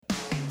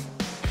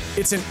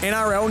It's an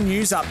NRL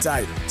news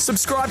update.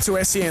 Subscribe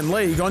to SEN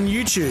League on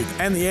YouTube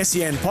and the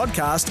SEN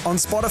podcast on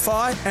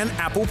Spotify and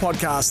Apple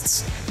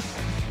Podcasts.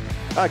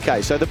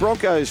 Okay, so the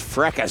Broncos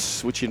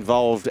fracas, which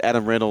involved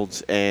Adam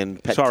Reynolds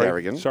and Pat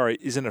Carrigan. Sorry,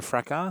 isn't it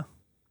fracas?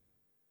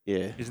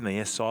 Yeah. Isn't the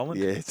S silent?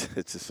 Yeah,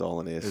 it's a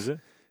silent S. Is it?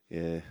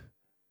 Yeah.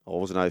 I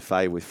wasn't au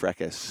fait with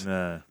fracas,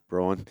 No.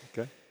 Brian.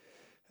 Okay.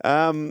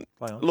 Play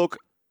on. Look,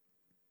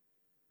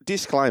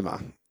 disclaimer,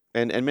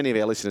 and many of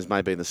our listeners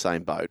may be in the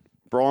same boat.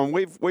 Brian,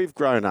 we've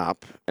grown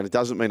up, and it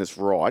doesn't mean it's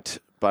right,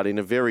 but in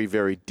a very,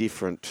 very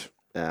different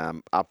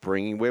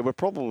upbringing where we're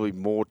probably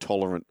more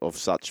tolerant of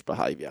such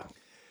behaviour.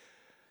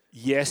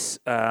 Yes.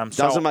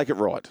 Doesn't make it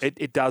right.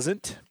 It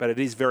doesn't, but it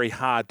is very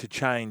hard to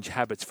change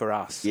habits for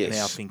us in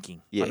our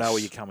thinking. Yes. I know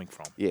where you're coming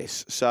from.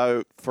 Yes.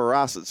 So for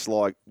us, it's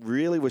like,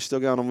 really, we're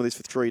still going on with this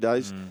for 3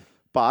 days?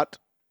 But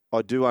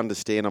I do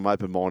understand, I'm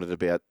open-minded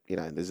about,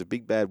 there's a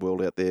big bad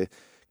world out there.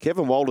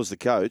 Kevvie Walters, the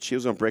coach, he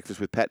was on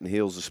breakfast with Pat and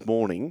Hills this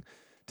morning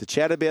to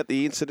chat about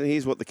the incident.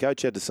 Here's what the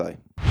coach had to say.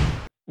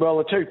 Well,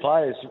 the two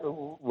players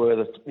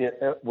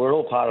were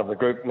all part of the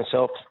group,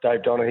 myself,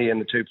 Dave Donaghy, and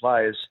the two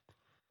players,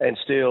 and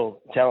Steele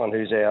Talon,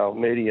 who's our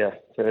media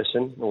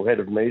person, or head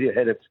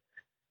of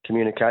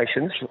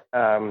communications.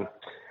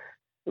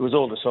 It was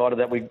all decided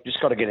that we just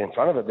got to get in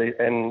front of it,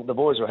 and the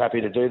boys were happy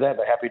to do that.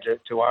 They're happy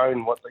to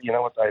own what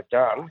they've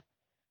done,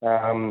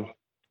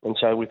 and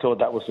so we thought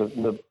that was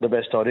the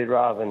best idea,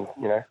 rather than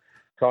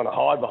trying to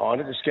hide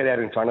behind it. Just get out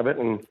in front of it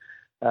and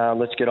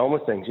let's get on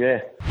with things. Yeah.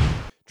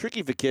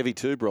 Tricky for Kevvie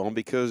too, Brian,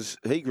 because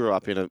he grew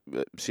up in a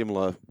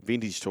similar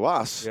vintage to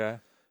us. Yeah.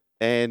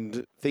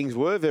 And things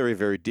were very,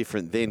 very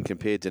different then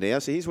compared to now.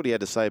 So here's what he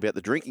had to say about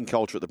the drinking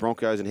culture at the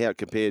Broncos and how it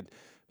compared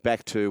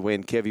back to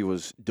when Kevvie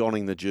was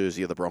donning the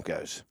jersey of the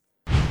Broncos.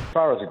 As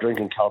far as the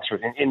drinking culture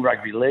in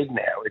rugby league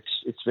now,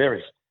 it's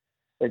very...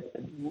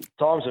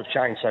 times have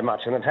changed so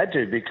much, and they've had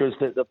to, because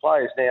the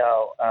players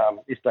now,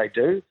 if they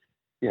do,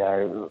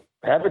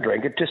 have a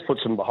drink, it just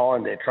puts them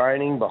behind their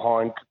training,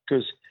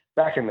 because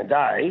back in the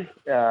day,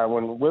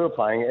 when we were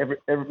playing,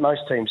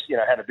 most teams,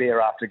 had a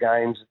beer after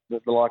games,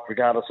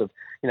 regardless of,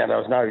 there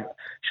was no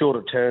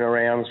shorter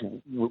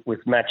turnarounds with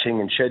matching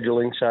and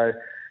scheduling. So,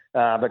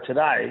 but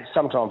today,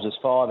 sometimes there's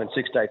 5 and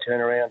 6 day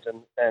turnarounds,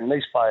 and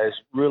these players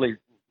really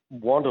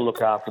want to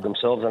look after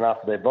themselves and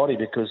after their body,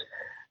 because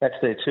that's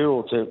their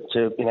tool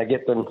to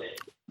get them.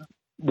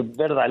 The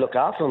better they look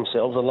after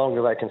themselves, the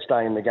longer they can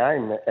stay in the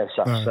game as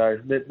such. Right. So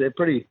they're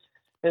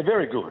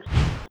very good.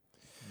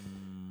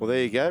 Well,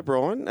 there you go,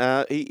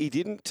 Brian. He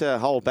didn't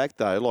hold back,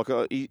 though. Like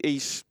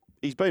he's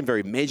been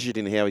very measured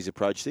in how he's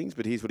approached things,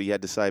 but here's what he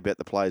had to say about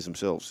the players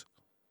themselves.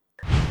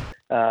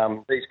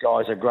 These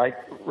guys are great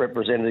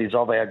representatives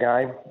of our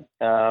game.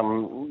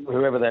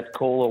 Whoever that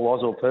caller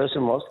was or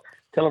person was,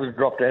 tell them to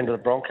drop down to the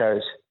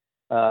Broncos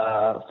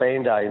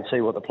fan day and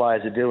see what the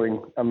players are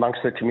doing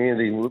amongst the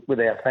community with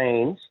our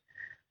fans.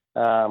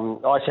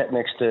 I sat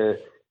next to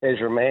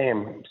Ezra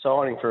Mam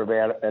signing for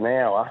about an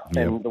hour,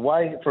 and the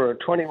way, for a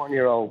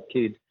 21-year-old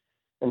kid,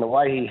 and the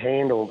way he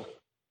handled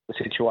the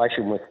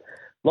situation with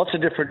lots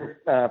of different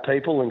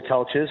people and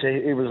cultures,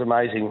 it was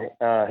amazing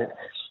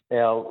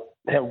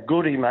how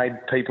good he made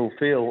people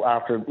feel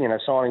after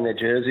signing their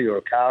jersey or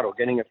a card or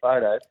getting a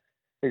photo.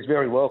 He's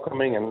very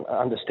welcoming and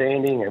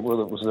understanding, and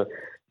whether it was a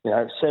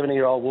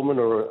 70-year-old woman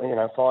or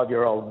a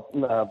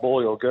 5-year-old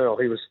boy or girl,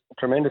 he was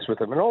tremendous with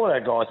them. And all of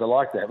our guys are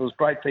like that. It was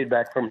great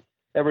feedback from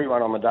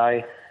everyone on the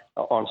day,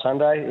 on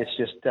Sunday. It's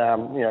just,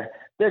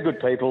 they're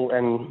good people,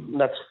 and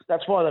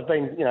that's why they've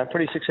been,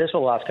 pretty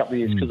successful the last couple of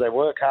years, because they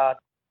work hard,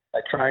 they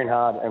train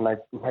hard, and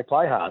they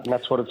play hard, and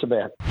that's what it's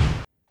about.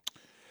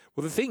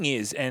 Well, the thing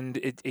is,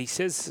 and he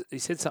said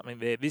something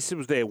there. This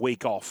was their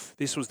week off.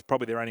 This was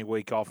probably their only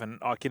week off, and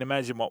I can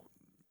imagine what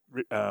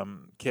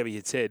Kevvie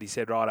had said. He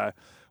said, righto,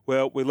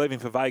 well, we're leaving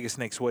for Vegas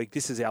next week.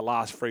 This is our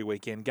last free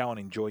weekend. Go and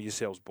enjoy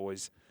yourselves,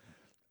 boys.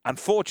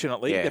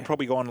 Unfortunately, they're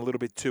probably gone a little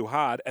bit too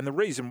hard. And the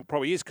reason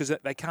probably is because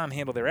they can't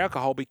handle their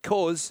alcohol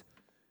because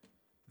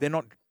they're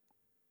not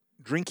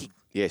drinking.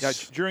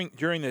 Yes. During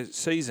the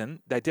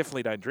season, they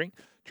definitely don't drink.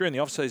 During the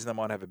off-season, they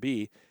might have a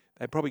beer.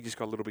 They probably just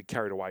got a little bit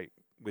carried away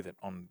with it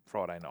on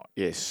Friday night.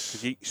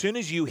 Yes. As soon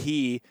as you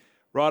hear,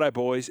 righto,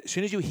 boys, as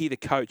soon as you hear the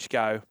coach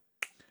go,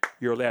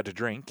 you're allowed to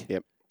drink,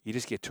 you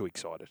just get too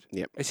excited.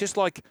 Yep. It's just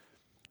like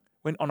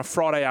when on a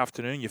Friday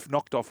afternoon, you've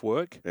knocked off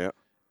work. Yeah.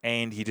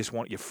 And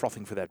you're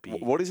frothing for that beer.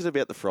 What is it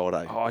about the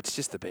Friday? Oh, it's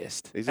just the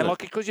best. Isn't it?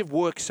 Because you've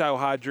worked so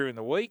hard during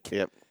the week.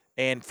 Yep.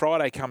 And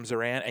Friday comes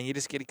around and you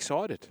just get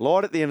excited.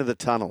 Light at the end of the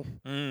tunnel.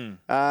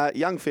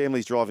 Young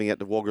families driving out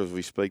to Wagga as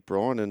we speak,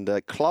 Brian. And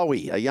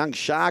Chloe, a young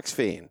Sharks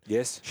fan.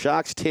 Yes.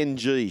 Sharks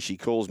 10G, she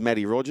calls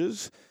Matty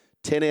Rogers.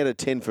 10 out of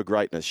 10 for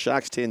greatness.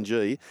 Sharks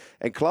 10G.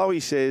 And Chloe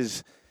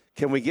says,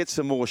 can we get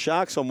some more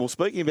Sharks on? Well,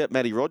 speaking about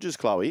Matty Rogers,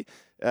 Chloe,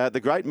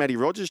 the great Matty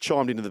Rogers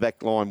chimed into the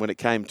back line when it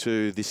came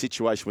to the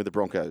situation with the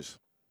Broncos.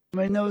 I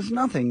mean, there was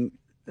nothing.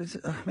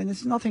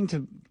 There's nothing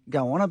to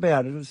go on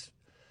about. It was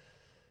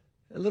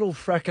a little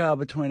fracas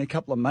between a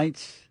couple of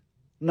mates.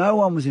 No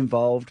one was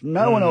involved.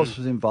 No one else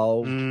was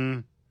involved.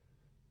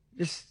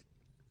 Just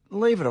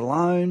leave it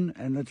alone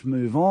and let's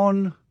move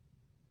on.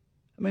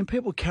 I mean,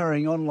 people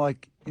carrying on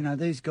like,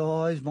 these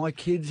guys, my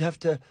kids have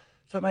to.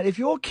 So, mate, if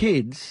your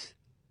kids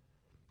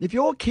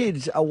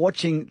are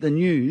watching the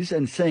news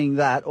and seeing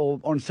that, or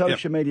on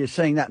social media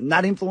seeing that, and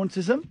that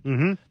influences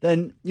them,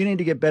 then you need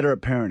to get better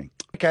at parenting.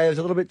 Okay, there's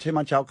a little bit too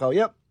much alcohol.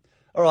 Yep.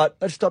 All right,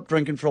 let's stop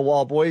drinking for a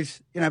while,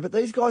 boys. But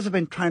these guys have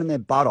been training their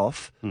butt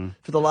off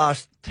for the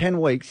last 10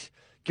 weeks,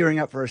 gearing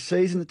up for a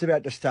season that's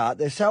about to start.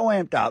 They're so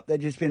amped up.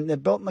 They're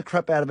belting the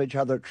crap out of each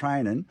other at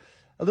training.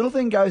 A little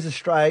thing goes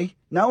astray.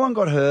 No one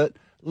got hurt.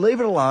 Leave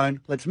it alone.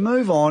 Let's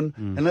move on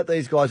and let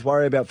these guys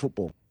worry about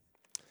football.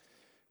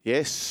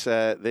 Yes,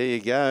 there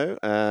you go.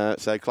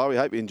 So, Chloe,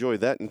 hope you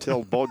enjoyed that, and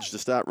tell Bodge to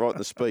start writing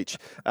the speech.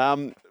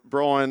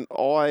 Brian,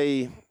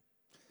 I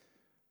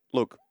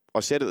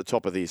said at the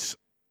top of this,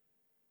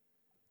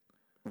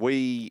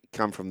 we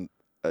come from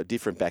a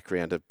different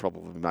background to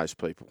probably most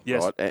people,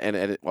 yes. Right?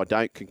 And I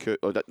don't concur.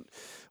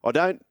 I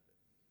don't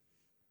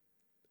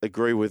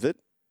agree with it.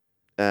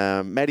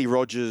 Matty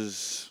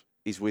Rogers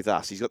is with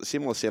us. He's got the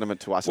similar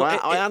sentiment to us. Well,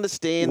 I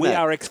understand that. We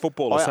are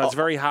ex-footballers, so it's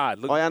very hard.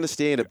 Look, I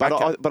understand it, but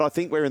okay. I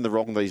think we're in the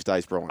wrong these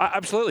days, Brian.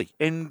 Absolutely,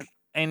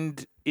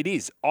 and it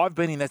is. I've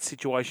been in that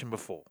situation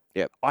before.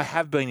 Yep. I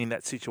have been in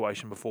that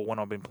situation before when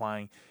I've been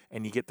playing,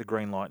 and you get the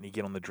green light and you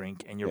get on the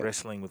drink, and you're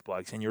wrestling with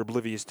blokes, and you're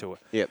oblivious to it.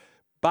 Yep.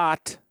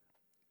 But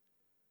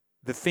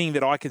the thing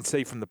that I can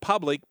see from the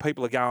public,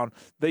 people are going,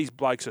 these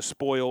blokes are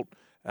spoiled.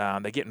 They're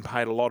getting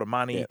paid a lot of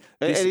money. Yep.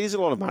 It is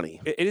a lot of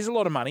money. It is a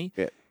lot of money.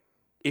 Yeah.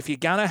 If you're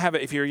gonna have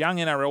it, if you're a young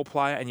NRL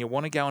player and you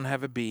want to go and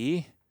have a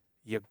beer,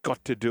 you've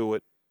got to do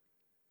it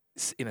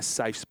in a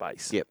safe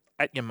space. Yep.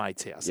 At your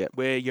mate's house, Yep.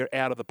 where you're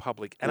out of the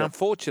public. And Yep.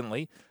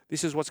 unfortunately,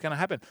 this is what's going to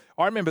happen.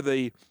 I remember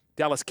the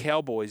Dallas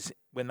Cowboys,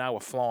 when they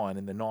were flying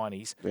in the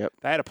 90s, Yep.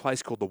 they had a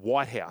place called the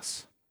White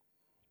House,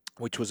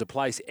 which was a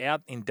place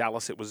out in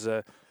Dallas. It was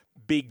a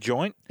big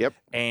joint. Yep.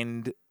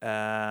 And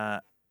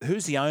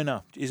who's the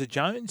owner? Is it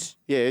Jones?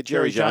 Yeah,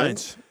 Jerry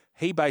Jones.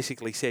 He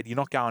basically said, you're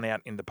not going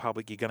out in the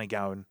public. You're going to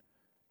go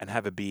and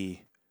have a beer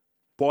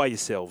by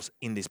yourselves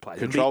in this place.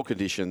 Control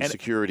conditions,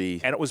 security.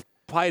 And it was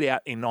played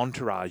out in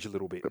Entourage a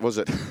little bit. Was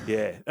it?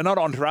 Yeah. Not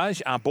Entourage,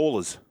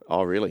 Ballers.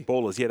 Oh, really?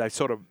 Ballers, yeah. They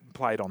sort of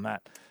played on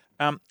that.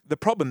 The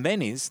problem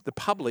then is the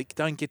public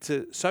don't get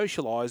to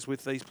socialise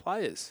with these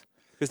players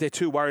because they're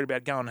too worried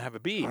about going and have a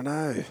beer. I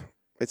know.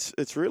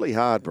 It's really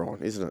hard,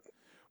 Brian, isn't it?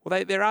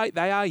 Well,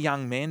 they are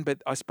young men,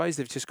 but I suppose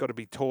they've just got to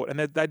be taught. And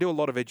they do a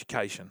lot of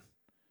education.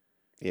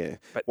 Yeah.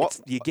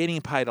 But you're getting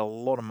paid a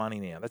lot of money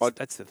now.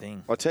 That's the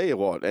thing. I tell you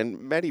what,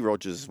 and Matty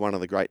Rogers is one of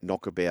the great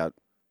knockabout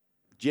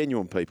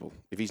genuine people.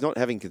 If he's not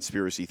having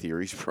conspiracy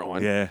theories,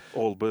 Brian. Yeah,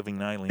 all believing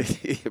in aliens.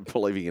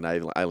 Believing in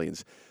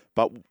aliens.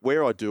 But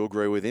where I do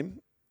agree with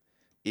him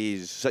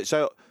is,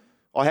 so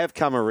I have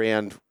come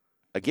around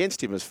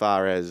against him as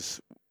far as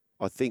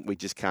I think we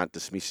just can't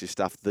dismiss this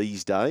stuff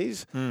these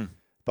days.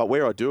 But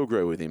where I do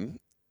agree with him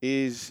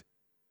is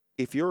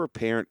if you're a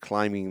parent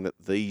claiming that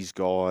these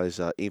guys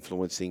are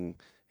influencing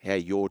how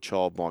your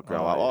child might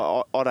grow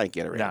up, I don't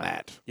get around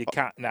that. You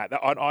can't. No,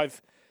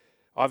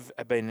 I've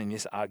been in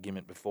this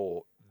argument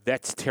before.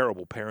 That's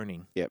terrible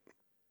parenting. Yep.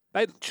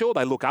 They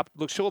look up.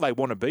 Sure, they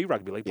want to be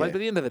rugby league players. Yeah. But at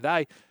the end of the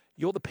day,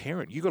 you're the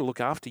parent. You've got to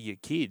look after your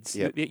kids.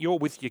 Yep. You're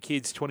with your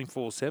kids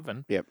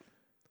 24/7. Yep.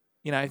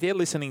 If they're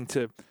listening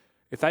to,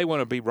 if they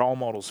want to be role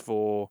models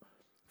for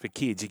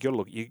kids, you got to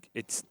look.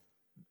 It's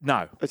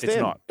them.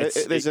 Not.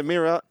 There's a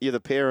mirror. You're the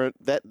parent.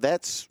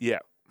 That's yeah.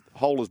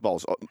 Whole as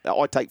bowls.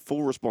 I take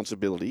full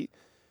responsibility,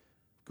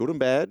 good and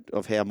bad,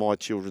 of how my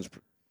children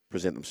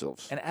present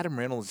themselves. And Adam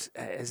Reynolds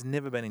has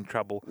never been in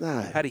trouble.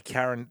 No. Paddy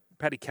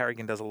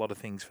Carrigan does a lot of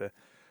things for.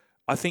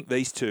 I think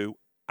these two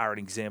are an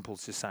example.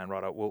 Just saying,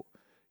 right? Well,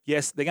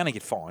 yes, they're going to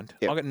get fined.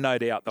 Yep. I've got no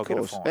doubt they'll get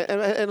a fine.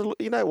 And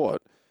you know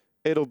what?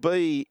 It'll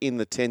be in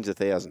the tens of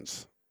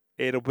thousands.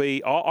 It'll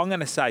be. I'm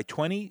going to say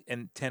 20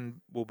 and 10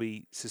 will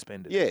be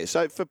suspended. Yeah.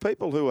 So for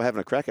people who are having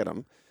a crack at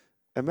them,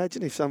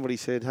 imagine if somebody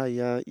said,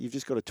 "Hey, you've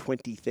just got a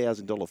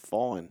 $20,000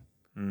 fine,"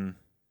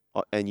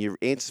 and your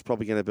answer's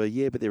probably going to be,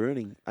 "Yeah, but they're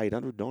earning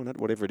 800,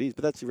 900, whatever it is."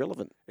 But that's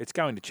irrelevant. It's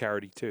going to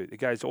charity too. It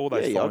goes all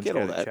those. Yeah, I fines get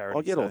go all to that. charity,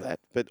 I get all that.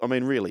 But I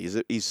mean, really,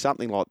 is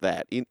something like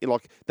that?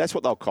 Like that's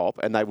what they'll cop,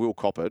 and they will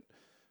cop it.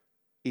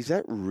 Is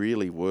that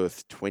really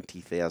worth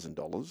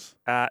 $20,000?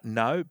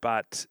 No,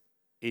 but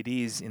it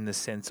is in the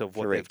sense of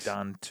what Correct. they've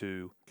done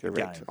to Correct.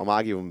 the game. I'm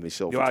arguing with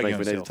myself. You're Which arguing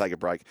means we need to take a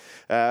break.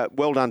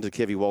 Well done to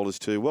Kevvie Walters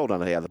too. Well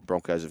done to how the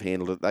Broncos have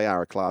handled it. They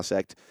are a class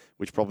act,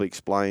 which probably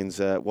explains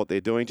what they're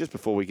doing. Just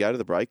before we go to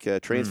the break,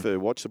 transfer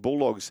watch. The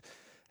Bulldogs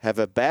have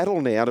a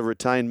battle now to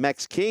retain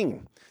Max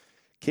King.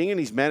 King and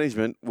his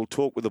management will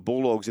talk with the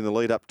Bulldogs in the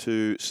lead up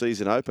to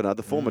season opener.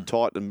 The former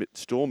Titan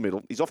Storm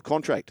middle, he's off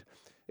contract.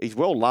 He's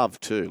well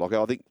loved too. Like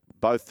I think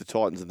both the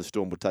Titans and the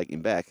Storm would take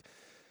him back.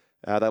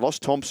 They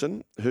lost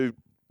Thompson. Did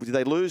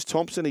they lose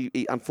Thompson?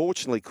 He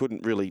unfortunately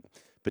couldn't really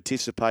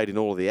participate in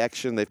all of the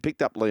action. They've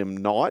picked up Liam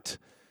Knight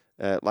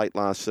late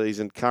last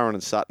season. Curran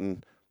and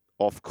Sutton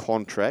off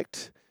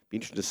contract. Be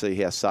interesting to see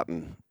how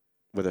Sutton,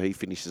 whether he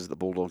finishes at the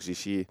Bulldogs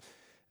this year.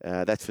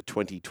 That's for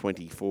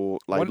 2024.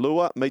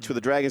 Leilua meets with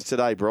the Dragons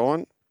today,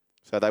 Brian.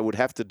 So they would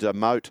have to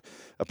demote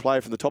a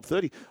player from the top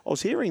 30. I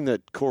was hearing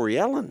that Corey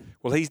Allen.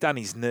 Well, he's done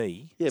his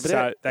knee. Yeah, but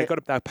so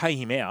they'll pay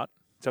him out.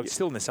 So it's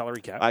still in the salary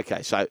cap.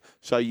 Okay,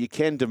 so you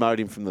can demote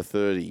him from the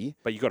 30.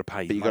 But you've got to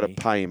pay him. But you've got to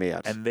pay him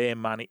out. And their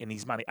money and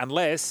his money.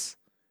 Unless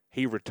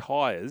he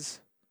retires.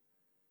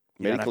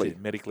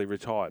 Medically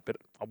retired. But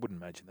I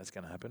wouldn't imagine that's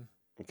going to happen.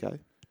 Okay.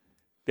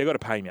 They've got to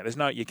pay him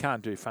out. You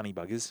can't do funny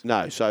buggers.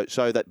 No,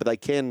 but they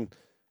can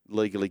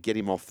legally get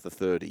him off the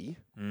 30.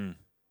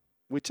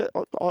 Which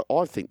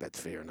I think that's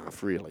fair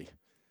enough, really.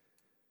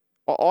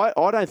 I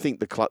don't think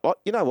the club...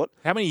 You know what?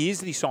 How many years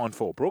did he sign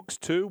for, Brooks?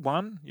 2,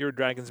 1? You're a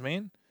Dragons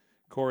man?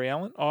 Corey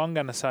Allen? Oh, I'm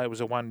going to say it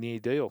was a 1-year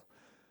deal.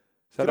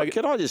 So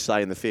can I just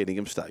say in the fair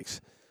dinkum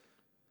stakes,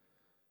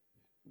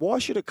 why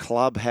should a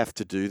club have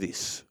to do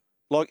this?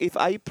 Like, if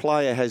a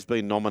player has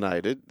been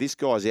nominated, this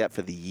guy's out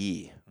for the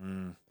year.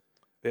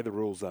 They're the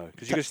rules, though.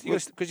 Because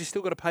you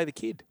still got to pay the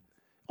kid.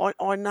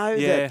 I know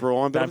that,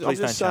 Brian, but I'm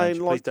just saying...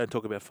 Please don't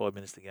talk about 5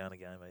 minutes to go in a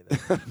game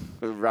either.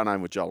 Run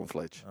home with Joel and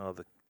Fletch. Oh, the